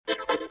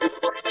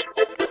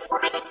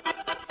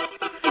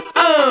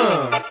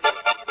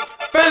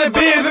Family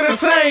Bizz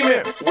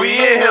Entertainment. We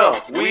in here,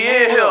 we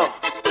in here.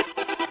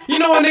 You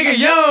know a nigga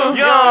young.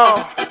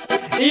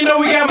 And you know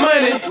we got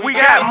money. We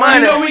got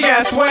money. You know we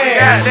got swag. We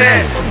got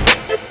that.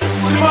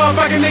 See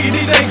motherfucking nigga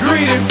DJ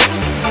Greedy.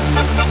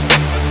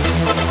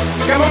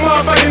 Got my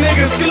motherfucking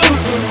nigga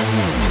exclusive.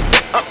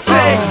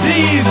 Tech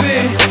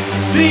Deezy,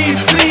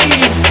 DC,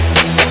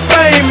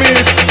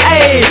 famous.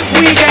 Ayy,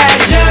 we got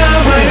young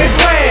money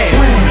swag.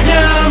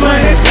 Young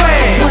money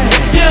swag.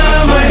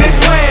 Young money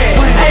swag.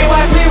 Ayy,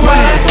 watch me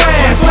while I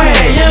swag,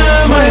 swag.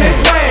 Young money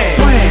swag.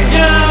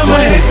 Young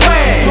money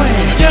swag.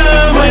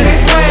 Young money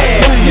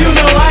swag. You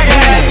know I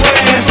got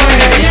swag,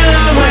 swag.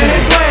 Young money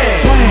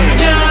swag.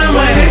 Young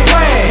money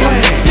swag.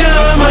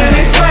 Young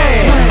money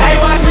swag. Ayy,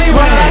 watch me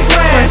while I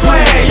swag,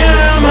 swag.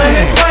 Young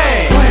money swag.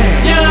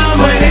 Young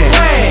money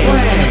swag.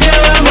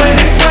 Young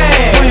money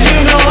swag. You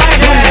know I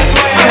got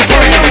swag,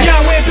 swag. I'm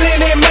young with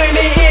plenty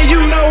money and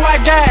you know I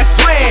got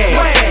swag.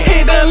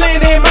 Hit the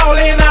Lenny Mall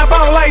and I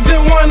ball like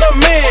just one of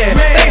man.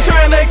 They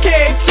tryna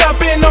catch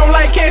up and don't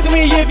like catch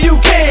me if you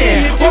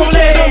can. Won't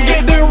let them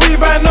get the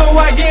rebound, no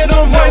I get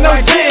them with no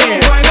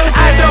chance.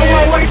 I don't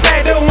want waste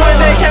like the one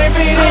that can't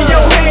fit in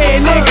your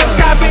hand. Niggas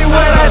copy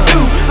what I do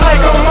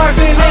like I'm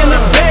marching in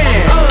a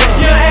band.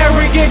 You're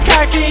arrogant,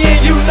 cocky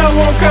and you know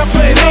I'm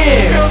put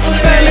in.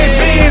 Family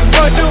Bizz,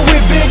 but you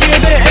is bigger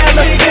than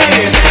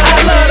elephants. I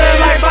love the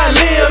life I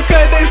live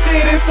cause this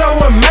shit is so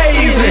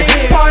amazing.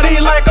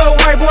 Party like a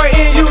white boy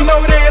and you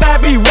know that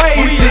I be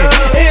wasted.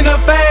 In a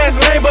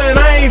fast lane but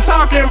I ain't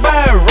talking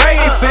about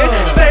racing.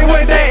 Say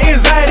with that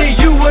anxiety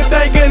you would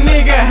think a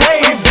nigga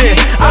hates it.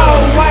 All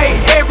white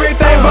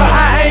everything but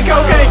I ain't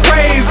cocaine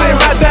crazy.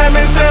 My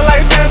diamonds sound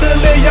like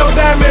chandelier, your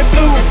diamond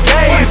blue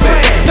gazing.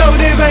 No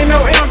this ain't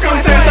no income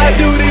tax, I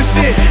do this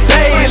shit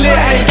daily.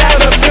 Ain't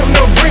gotta build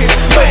no bricks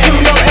but you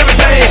know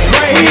everything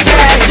great. We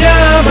got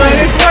young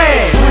money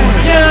swag.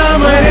 Young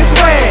money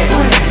swag.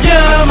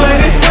 Young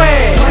money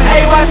swag.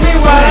 Hey watch me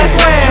while I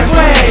swag,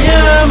 swag.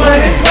 Young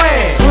money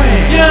swag.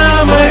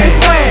 Young money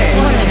swag.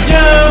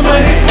 Young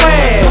money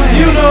swag.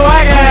 You know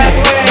I got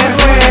swag,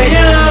 swag.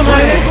 Young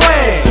money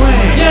swag.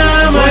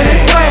 Young money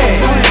swag.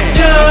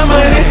 Young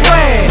money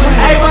swag.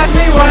 Hey watch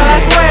me while I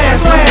swag,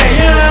 swag.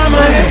 Young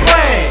money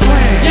swag.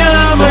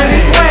 Young money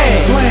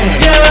swag.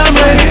 Young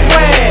money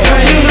swag.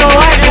 You know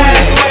I got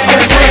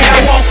swag, swag. I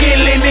walk in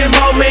this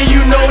moment,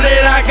 you know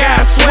that I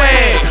got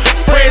swag.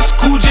 Fresh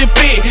Coogee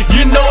fit,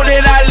 you know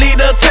that I lead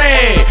a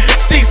tag.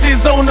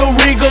 Sixes on the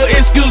rigger,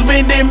 excuse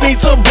me, didn't mean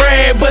to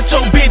brag, but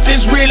your bitch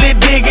is really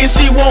digging,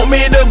 she want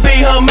me to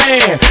be her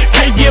man.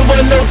 Can't give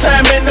her no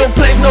time and no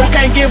place, no,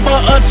 can't give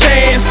her a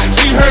chance.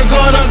 She heard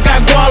Gutter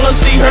got Guala,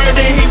 she heard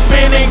that he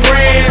spending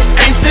grands.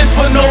 Ain't sense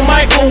for no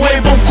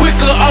microwave, I'm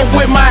quicker up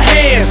with my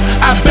hands.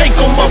 I bake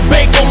 'em, I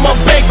bake 'em, I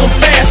bake 'em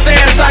fast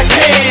as I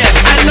can.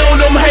 I know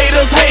them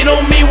haters hate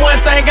on me, one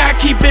thing I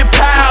keep it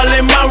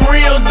piling. My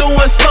real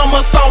doing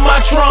somersault,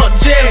 my trunk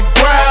just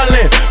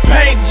growling.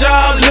 Paint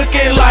job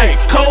looking like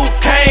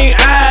Cocaine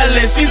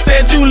Island. She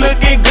said you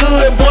looking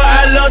good, boy,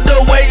 I love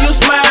the way you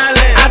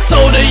smiling. I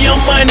told her your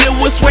money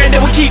was swear that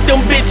would keep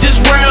them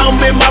bitches round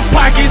me. My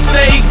pockets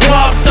stay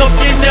guapped up,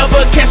 you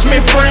never catch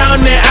me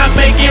frowning. I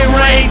make it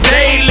rain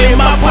daily,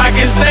 my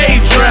pockets stay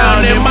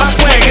drowning. My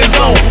swag is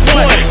on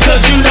point,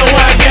 cause you know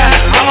I got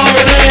all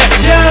that.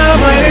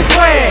 Young money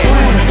swag.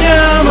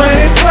 Young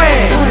money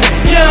swag.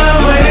 Young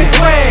money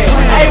swag.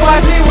 Hey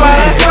watch me while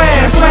I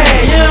swag,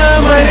 swag.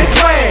 Young money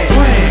swag.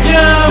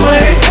 Young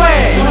money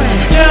swag.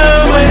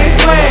 Young money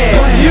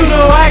swag. You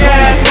know I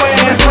got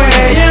swag,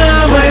 swag.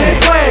 Young money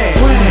swag.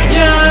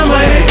 Young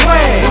money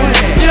swag.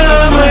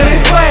 Young money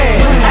swag.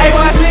 Hey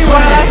watch me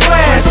while I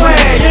swag,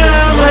 swag.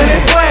 Young money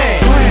swag.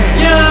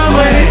 Young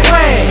money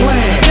swag.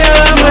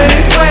 Young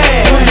money swag.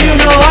 You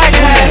know I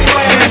got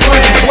swag,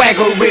 swag.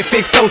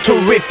 Swaggerific, so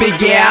terrific,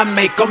 yeah, I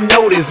make them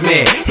notice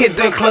me. Hit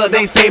the club,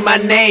 they say my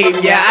name,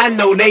 yeah, I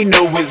know they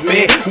know it's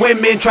me.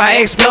 Women try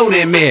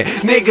exploding me,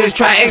 niggas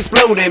try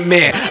exploding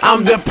me.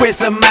 I'm the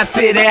prince of my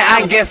city,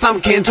 I guess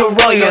I'm kin to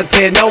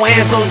royalty. No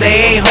hands, so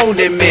they ain't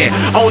holding me.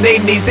 On they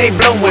knees, they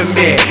blowing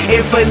me.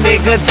 If a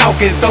nigga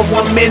talking, throw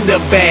him in the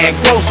bag.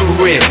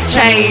 Groceries,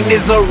 chain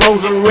is a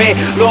rosary.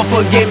 Lord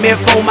forgive me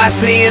for my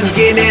sins,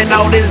 getting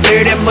all this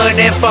dirty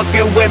money,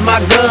 fucking with my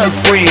guns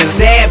friends.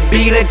 That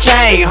be the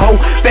chain, ho.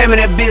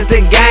 Family Bizz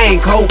the gang,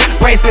 ho.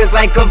 Bracelets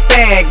like a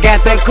fag,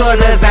 got the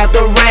colors out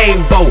the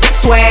rainbow.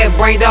 Swag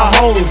bring the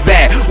hoes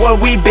at. Where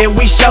we been,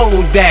 we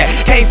showed that.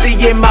 Can't see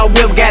in my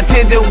whip, got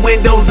tinted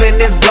windows and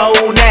it's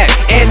blown at.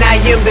 And I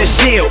am the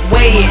shit,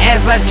 wait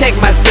as I check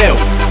myself.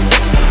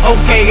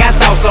 Okay, I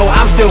thought so,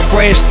 I'm still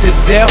fresh to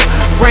death.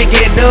 Break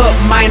it up,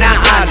 mine I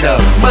honor.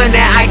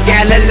 Money I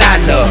got a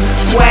lot of.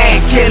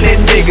 Swag killing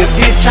niggas,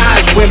 get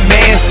charged with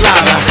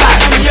manslaughter.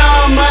 I'm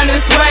young money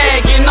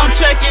swag and I'm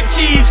Chuck E.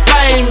 Cheese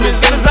famous.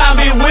 Got a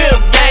zombie whip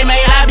game,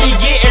 man, I be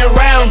getting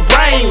round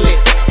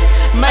brainless.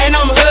 Man,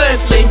 I'm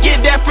hustling,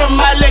 get that from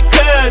my little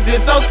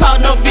cousins. Don't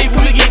talk no big,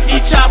 we get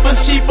these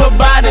choppers cheaper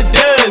by the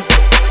dozen.